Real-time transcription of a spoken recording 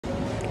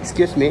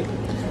Excuse me,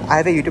 I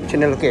have a YouTube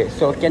channel, okay?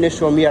 So can you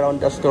show me around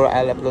the store?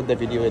 I'll upload the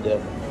video there.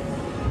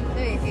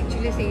 No, it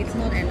actually say it's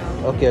not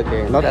allowed. Okay,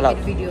 not allowed.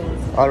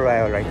 Videos.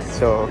 Alright.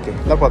 So, okay,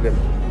 no problem.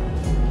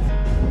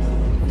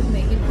 If you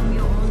make it from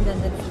your own,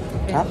 then that's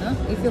different, Huh? no?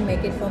 If you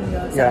make it from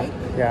your Yeah, side,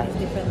 yeah. it's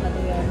different, but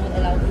we are not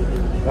allowed to do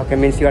it. Okay,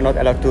 means you are not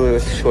allowed to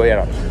show it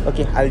around.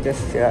 Okay, I'll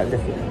just yeah.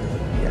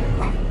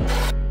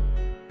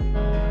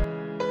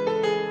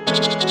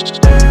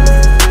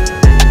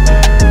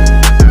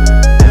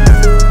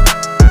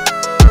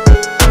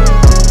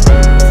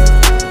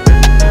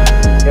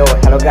 Yo,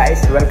 hello guys,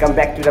 welcome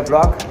back to the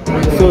vlog.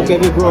 So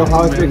Kevin bro,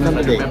 how is your exam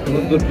today?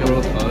 Good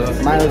bro.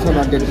 Mine also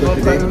not that good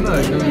today.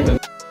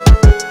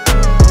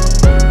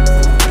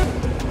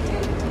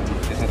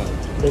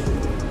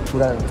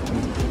 पूरा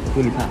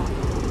full था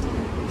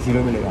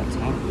 0 मिलेगा।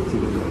 हाँ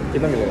 0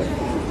 कितना मिलेगा?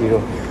 0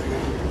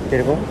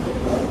 तेरे को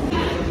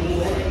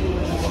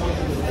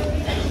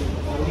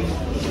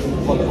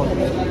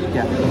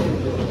क्या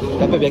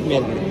कब बैग में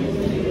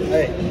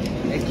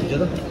एक चीज़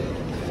दो।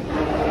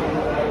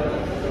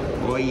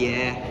 Oh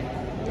yeah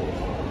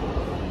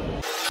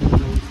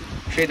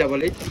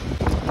 38809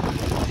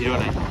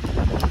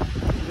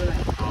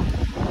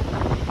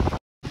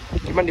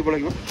 কিমান দিব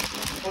লাগিব?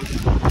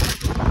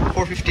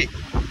 450.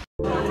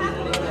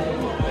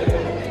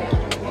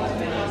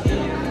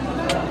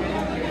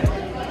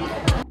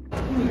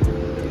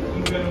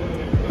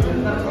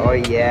 Oh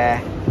yeah.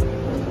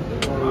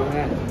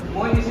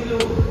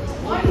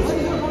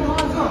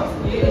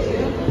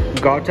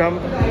 Gautam,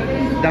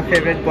 the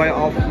favorite boy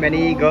of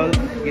many girls,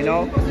 you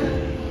know,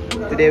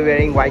 today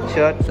wearing white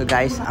shirt. So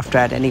guys, after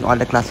attending all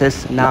the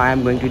classes, now I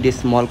am going to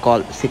this mall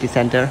called City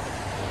Center,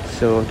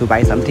 so to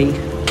buy something.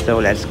 So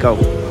let's go.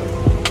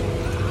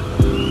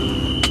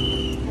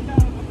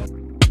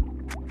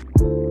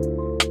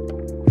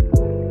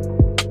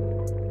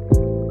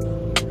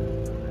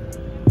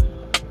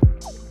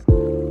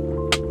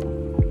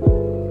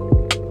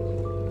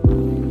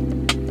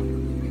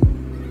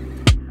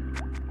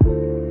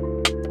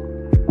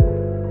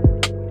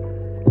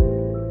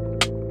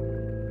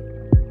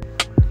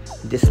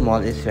 This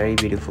mall is very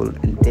beautiful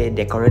and they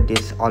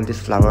decorate all these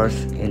flowers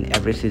in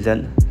every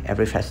season,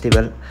 every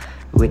festival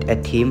with a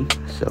theme,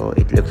 so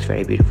it looks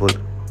very beautiful.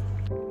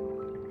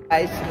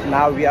 Guys,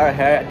 now we are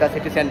here at the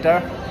city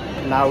center.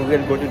 Now we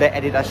will go to the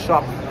Adidas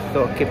shop,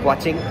 so keep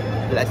watching.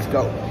 Let's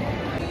go.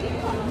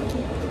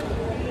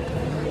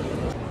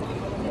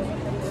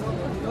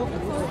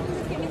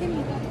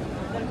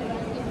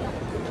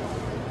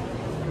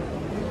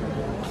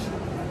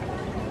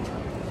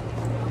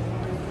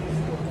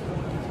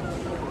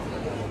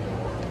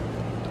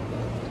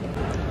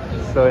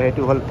 So here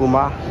to hold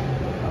Puma.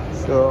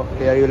 So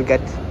here you will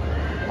get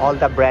all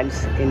the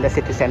brands in the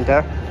city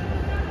center.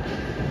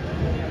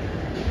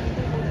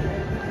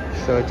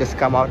 So just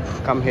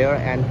come here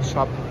and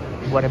shop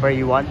whatever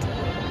you want.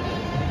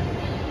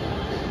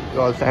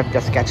 You also have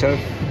just Skechers.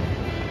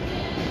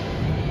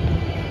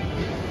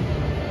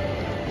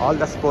 All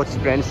the sports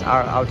brands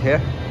are out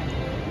here,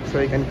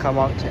 so you can come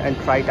out and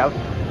try it out.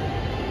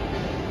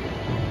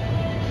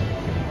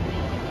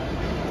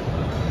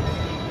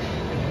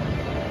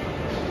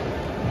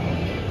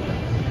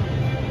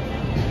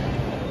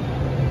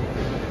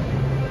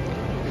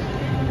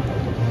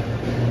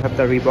 Have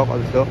the Reebok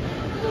also.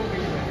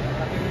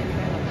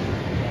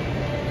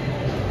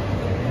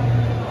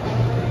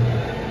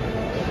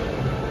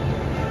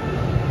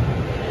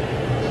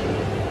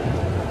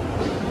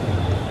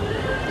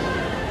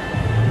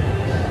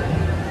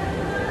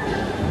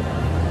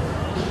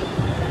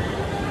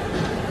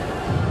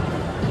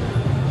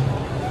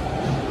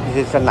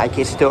 This is a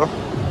Nike store.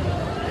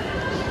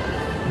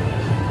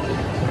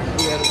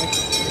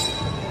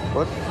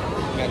 What?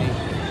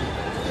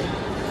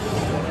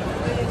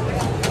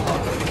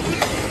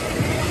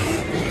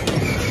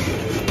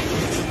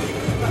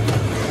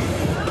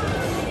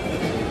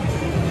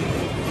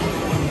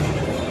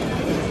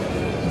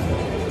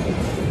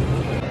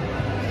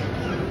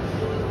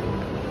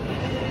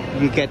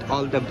 You get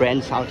all the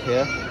brands out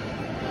here.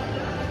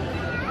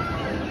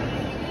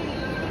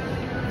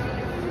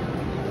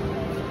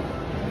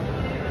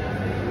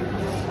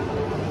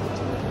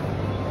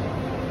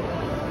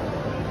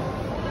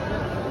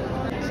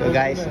 So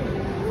guys,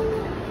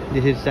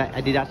 this is the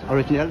Adidas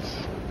Originals,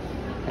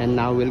 and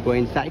now we'll go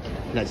inside.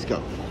 Let's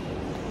go.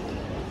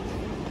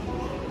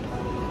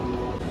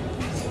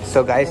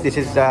 So guys, this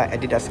is the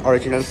Adidas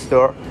Original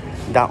store,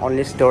 the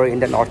only store in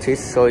the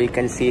northeast. So you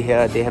can see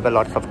here they have a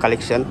lot of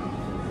collection.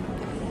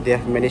 They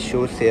have many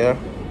shoes here.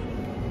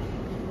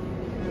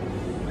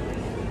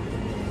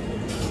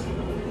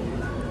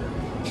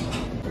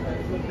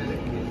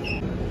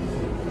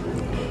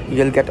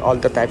 You'll get all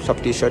the types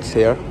of t-shirts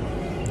here.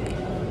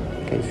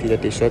 You can see the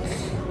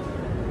t-shirts.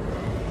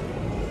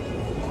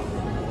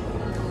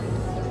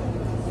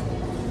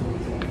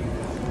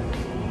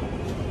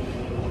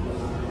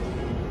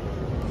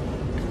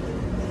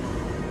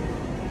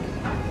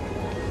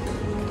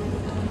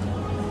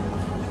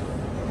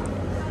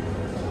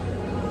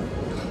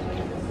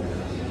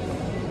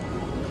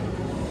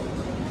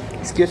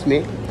 excuse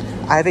me,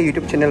 I have a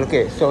YouTube channel,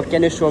 okay? So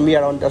can you show me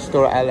around the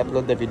store? I'll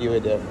upload the video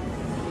there.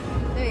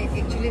 No, it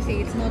actually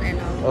say it's not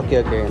allowed.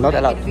 Okay, not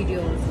allowed.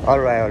 Videos.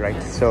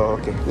 Alright. So,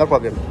 okay, no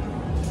problem.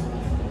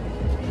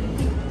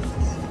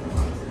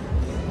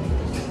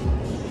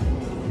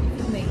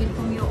 If you make it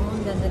from your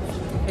own, then that's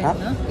different, Huh?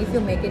 no? If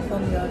you make it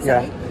from your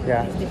Yeah, side,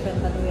 yeah. it's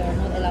different, but we are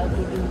not allowed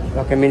to do.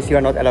 Okay, means you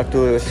are not allowed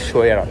to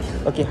show it around.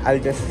 Okay, I'll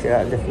just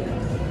yeah.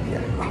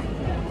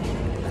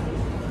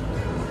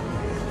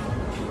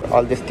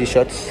 All these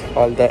t-shirts,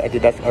 all the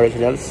Adidas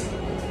originals,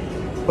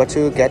 what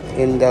you get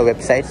in the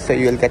website, so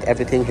you will get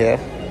everything here.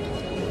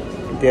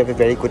 They have a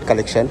very good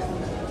collection.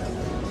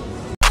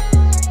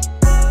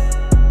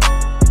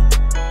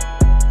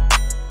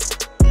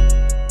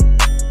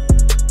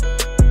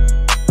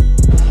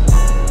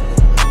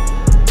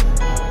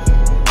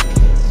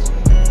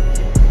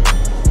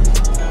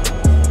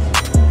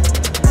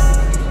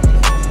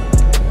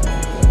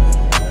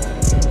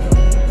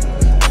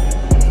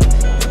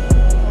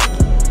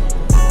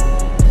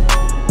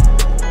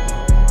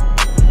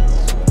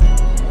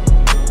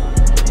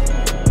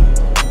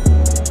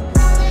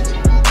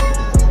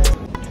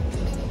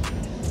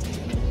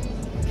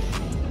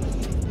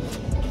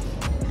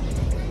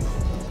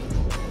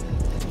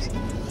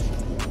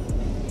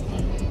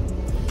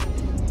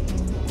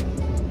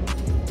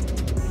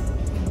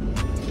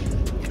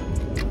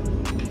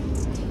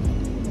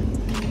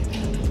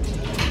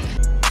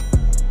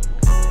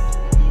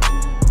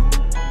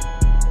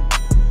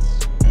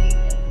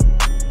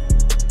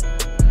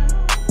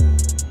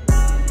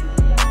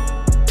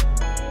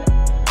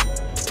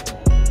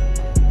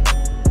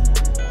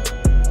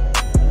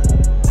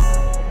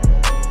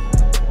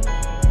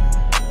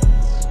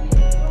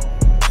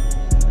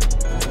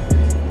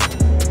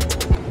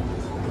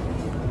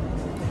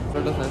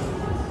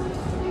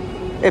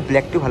 এই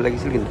ব্ল্যাকটো ভাল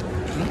লাগিছিল কিন্তু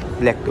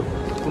ব্ল্যাকটো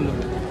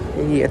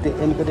এই ইয়াতে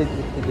এনেকুৱা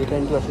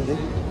ডিজাইনটো আছে যে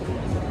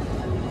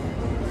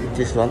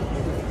দিছ ওৱান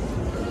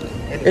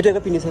এইটো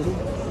এটা পিন্ধি চাচোন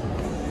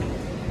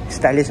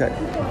ষ্টাইলিছ হয়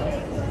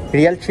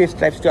ৰিয়েল থ্ৰী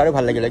ষ্ট্ৰাইপছটো আৰু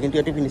ভাল লাগিলে কিন্তু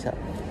এইটো পিন্ধিছা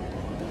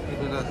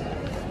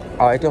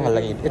অঁ এইটোও ভাল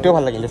লাগিল এইটোও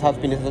ভাল লাগিলে চাওক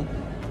পিন্ধি চাচোন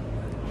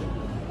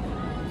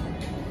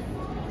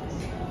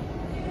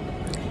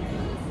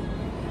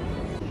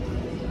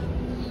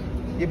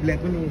ये ब्लैक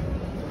में नहीं है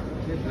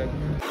ये ब्लैक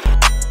में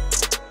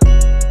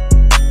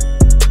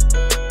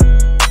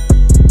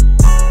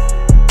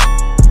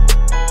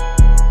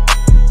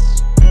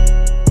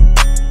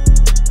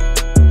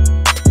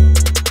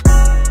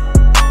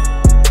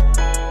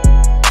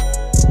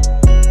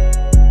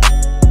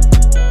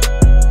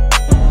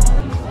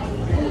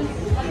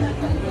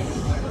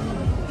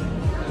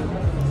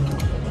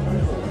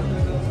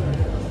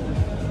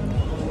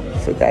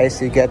So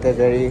guys, you get a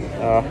very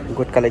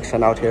good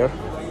collection out here.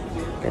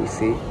 You can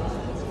see.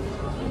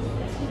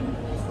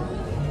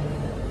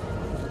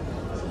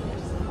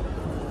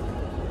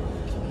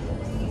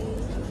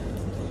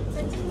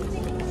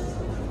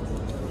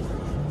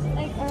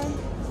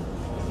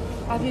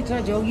 अभी थोड़ा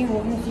जॉगिंग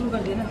वॉकिंग शुरू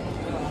कर देना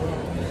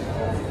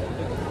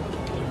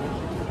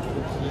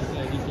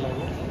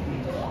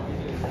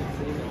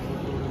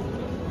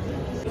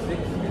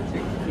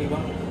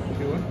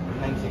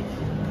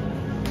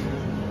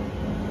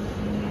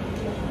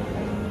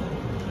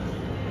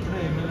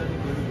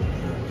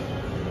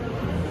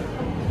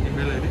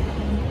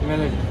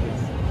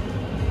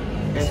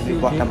We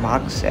bought the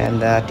mugs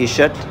and the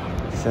t-shirt.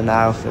 So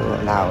now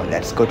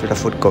let's go to the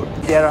food court.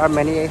 There are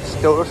many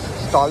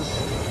stalls.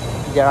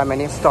 There are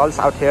many stalls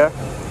out here.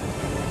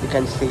 You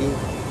can see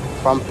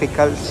from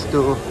pickles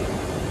to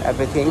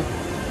everything.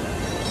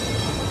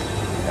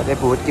 There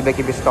are बहुत किबा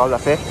stall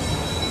আছে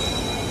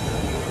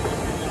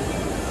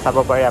চাব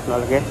পাৰে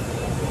আপোনালোকে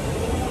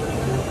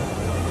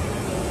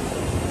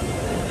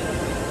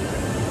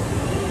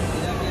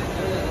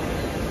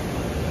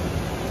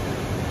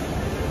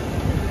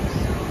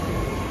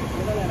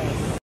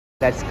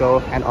Let's go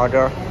and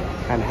order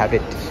and have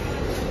it.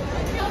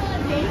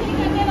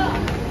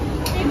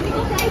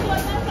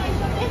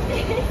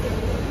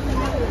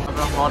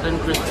 Hot and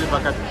crispy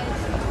bucket.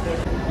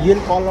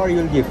 You'll call or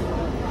you'll give?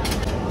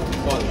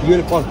 Call.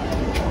 You'll call.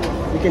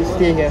 You can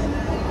stay here.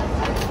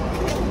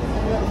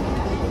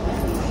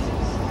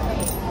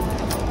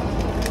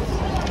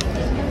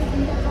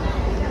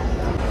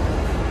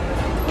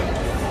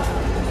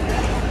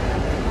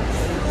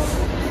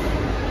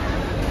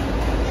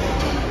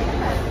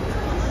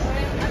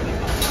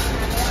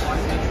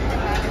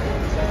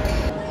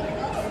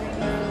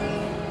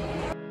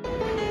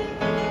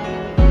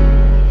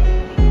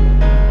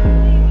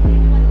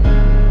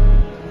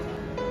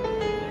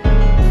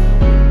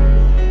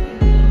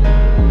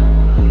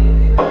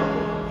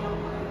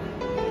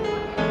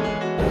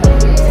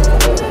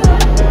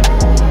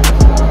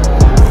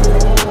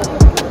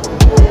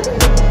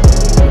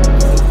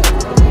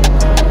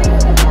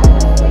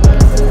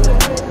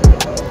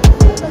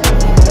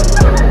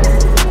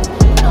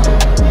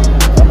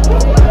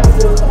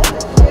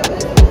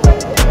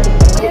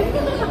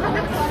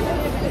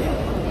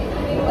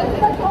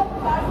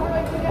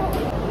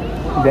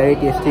 Very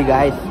tasty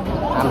guys.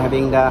 I'm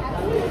having the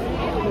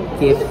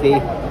KFC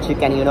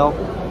chicken, you know,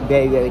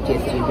 very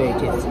tasty, very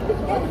tasty.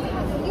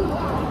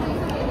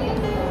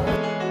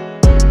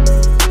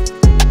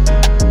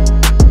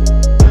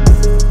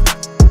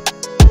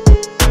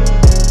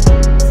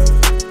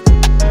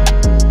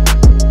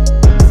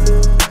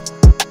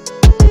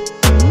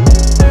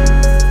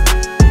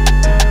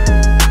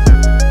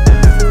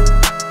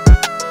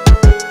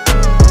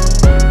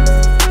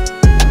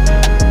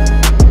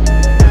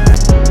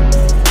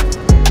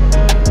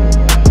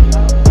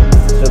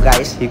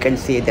 You can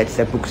see that's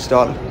a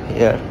bookstall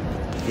here.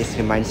 This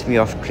reminds me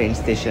of train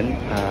station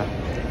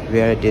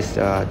where this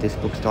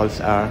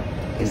bookstalls are.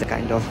 Is the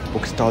kind of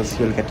bookstalls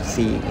you'll get to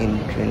see in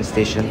train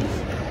stations.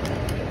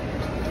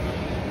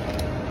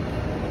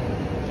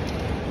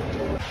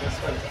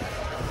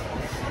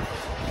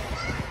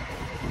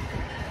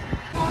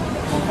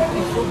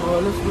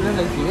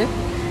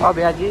 Oh,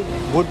 Behaji,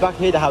 good back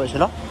here. The house,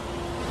 no?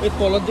 It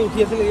followed the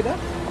UTS later.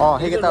 Oh,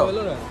 he get out.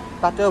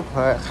 Tato,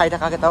 Haida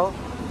Kakao.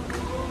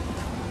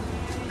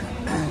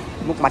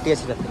 Muk mati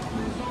আছে তাতে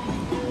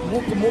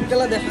মুখ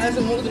কেলা দেখা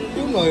আছে মুখ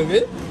Q নয় বে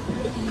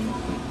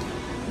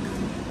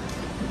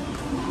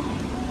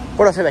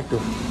code আছে ব্যাগ টু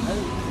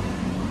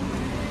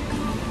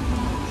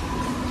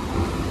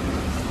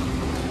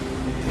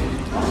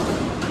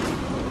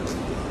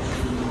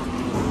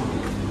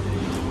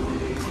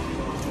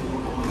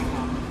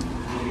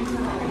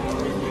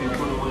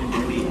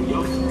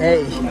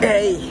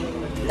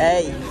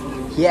hey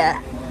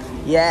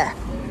yeah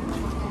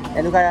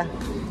এনেকুৱা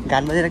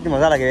গান বাজি থাকি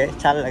মজা লাগে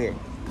চাল লাগে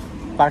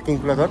পার্কিং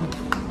প্লটত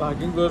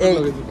এই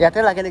ইয়াতে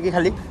লাগে নেকি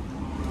খালি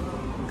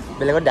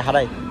বেলেগত দেখা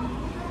নাই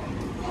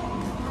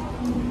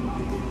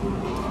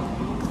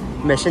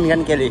মেশিন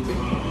গান কেলি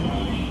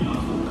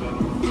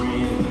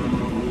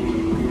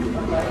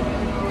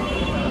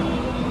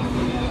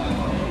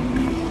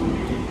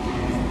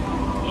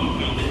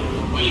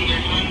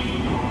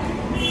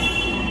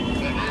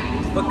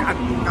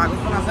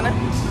কাগজখন আছে না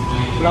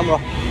ওলাম ৰ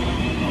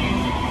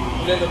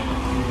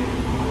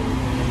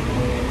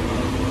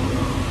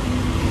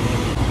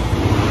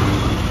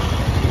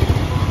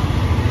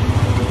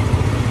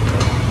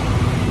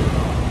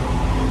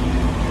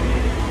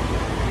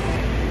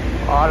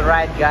All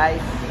right,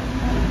 guys.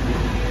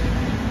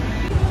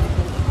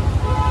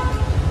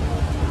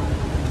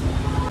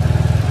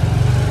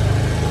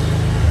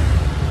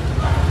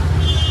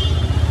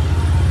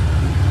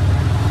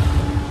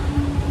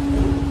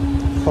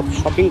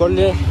 Shopping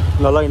করলে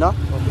নলয় না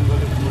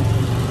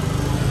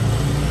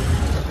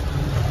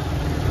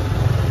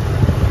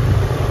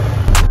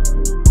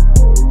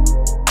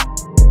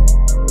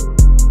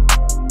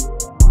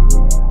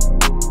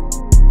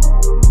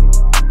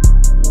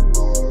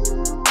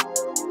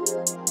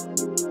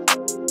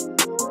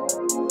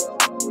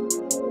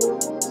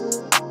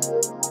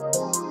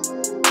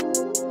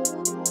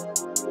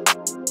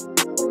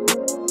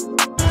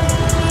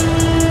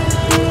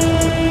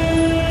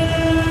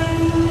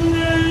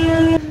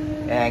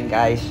And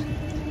guys,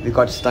 we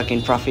got stuck in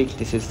traffic.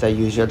 This is the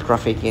usual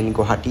traffic in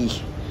Guwahati.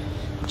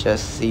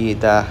 Just see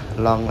the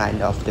long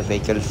line of the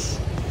vehicles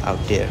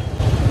out there.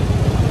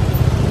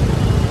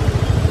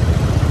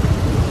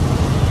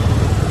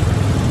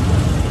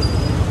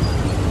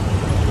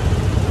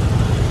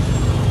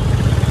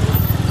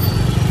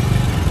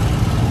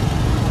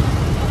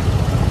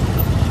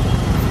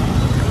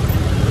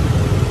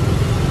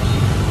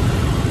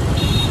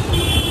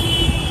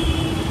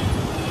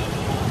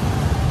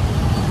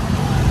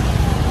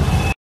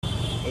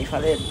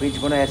 ইফালে ব্ৰিজ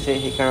বনাই আছে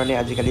সেইকাৰণে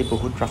আজিকালি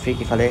বহুত ট্ৰাফিক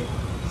ইফালে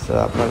সো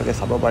আপোনালোকে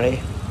চাব পাৰে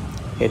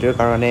সেইটোৰ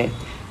কাৰণে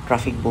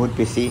ট্ৰাফিক বহুত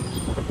বেছি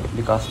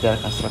because they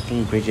are constructing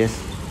bridges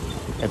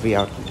every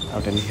out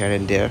and here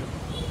and there.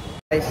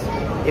 Guys,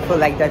 if you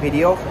like the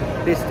video,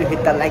 please do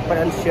hit the like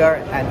button, share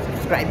and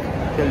subscribe.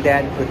 Till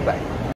then, goodbye.